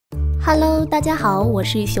Hello， 大家好，我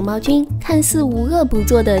是熊猫君。看似无恶不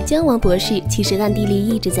作的姜王博士，其实暗地里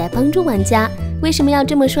一直在帮助玩家。为什么要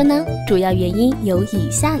这么说呢？主要原因有以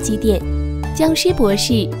下几点：僵尸博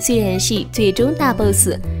士虽然是最终大 boss，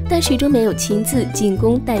 但始终没有亲自进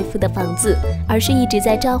攻戴夫的房子，而是一直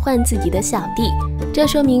在召唤自己的小弟。这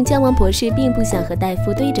说明姜王博士并不想和戴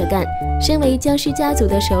夫对着干。身为僵尸家族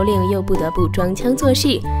的首领，又不得不装腔作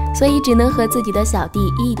势，所以只能和自己的小弟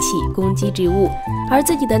一起攻击植物，而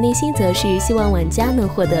自己的内心则是希望玩家能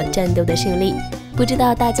获得战斗的胜利。不知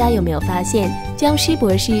道大家有没有发现，僵尸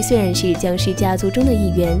博士虽然是僵尸家族中的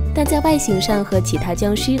一员，但在外形上和其他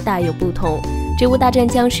僵尸大有不同。植物大战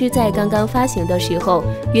僵尸在刚刚发行的时候，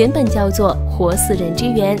原本叫做活死人之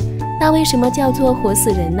源。那为什么叫做活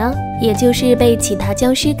死人呢？也就是被其他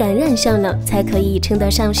僵尸感染上了，才可以称得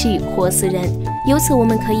上是活死人。由此我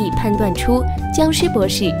们可以判断出，僵尸博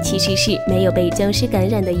士其实是没有被僵尸感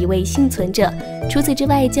染的一位幸存者。除此之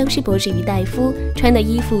外，僵尸博士与戴夫穿的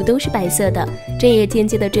衣服都是白色的，这也间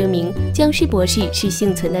接地证明僵尸博士是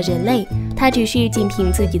幸存的人类。他只是仅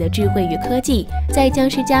凭自己的智慧与科技，在僵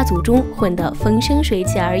尸家族中混得风生水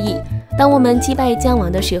起而已。当我们击败姜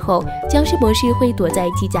王的时候，僵尸博士会躲在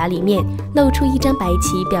机甲里面，露出一张白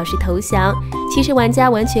旗表示投降。其实玩家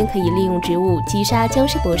完全可以利用植物击杀僵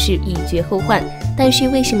尸博士以绝后患，但是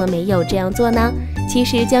为什么没有这样做呢？其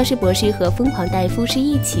实僵尸博士和疯狂戴夫是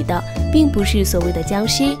一起的，并不是所谓的僵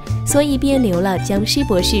尸，所以便留了僵尸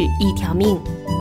博士一条命。